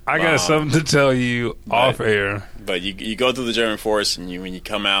 I got something to tell you off air. But you go through the German forest, and when you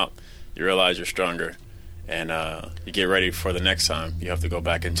come out, you realize you're stronger. And you get ready for the next time. You have to go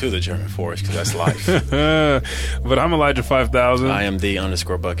back into the German forest because that's life. But I'm Elijah 5000. I am the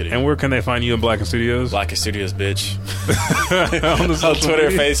 _Buckety. And where can they find you in Blacken Studios? Blacken Studios, bitch. on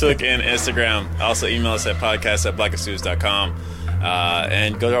Twitter, Facebook, and Instagram. Also email us at podcast@blackenstudios.com.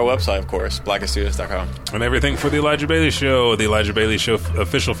 And go to our website, of course, blackenstudios.com. And everything for The Elijah Bailey Show, The Elijah Bailey Show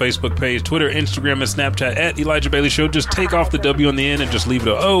official Facebook page, Twitter, Instagram, and Snapchat at Elijah Bailey Show. Just take off the W on the end and just leave it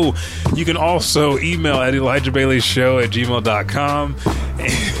a O. You can also email at ElijahBaileyShow@gmail.com.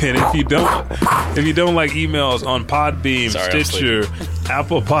 And if you don't like emails on Podbeam, Stitcher,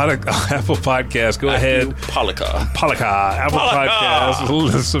 Apple Podcasts, go ahead. Apple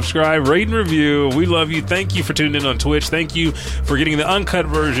Podcasts. Subscribe, rate, and review. We love you. Thank you for tuning in on Twitch. Thank you for getting the uncut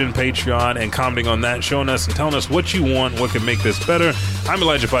version, Patreon, and commenting on that, showing us and telling us what you want, what can make this better. I'm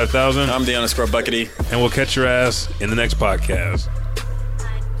Elijah 5000. I'm the _Buckety. And we'll catch your ass in the next podcast.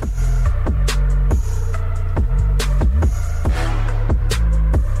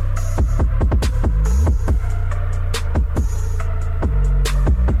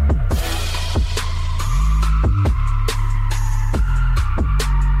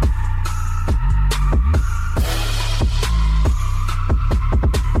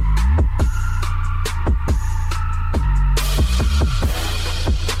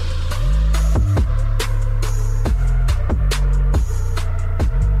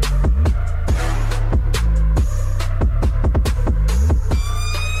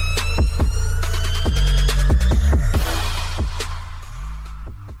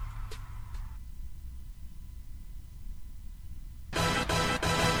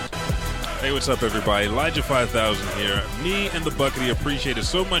 What's up, everybody? Elijah 5000 here. Me and the Buckety appreciate it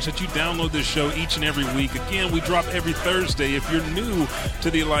so much that you download this show each and every week. Again, we drop every Thursday. If you're new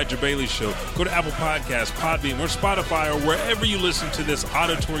to the Elijah Bailey Show, go to Apple Podcasts, Podbean, or Spotify, or wherever you listen to this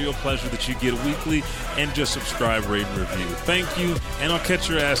auditorial pleasure that you get weekly, and just subscribe, rate, and review. Thank you, and I'll catch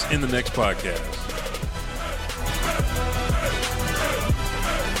your ass in the next podcast.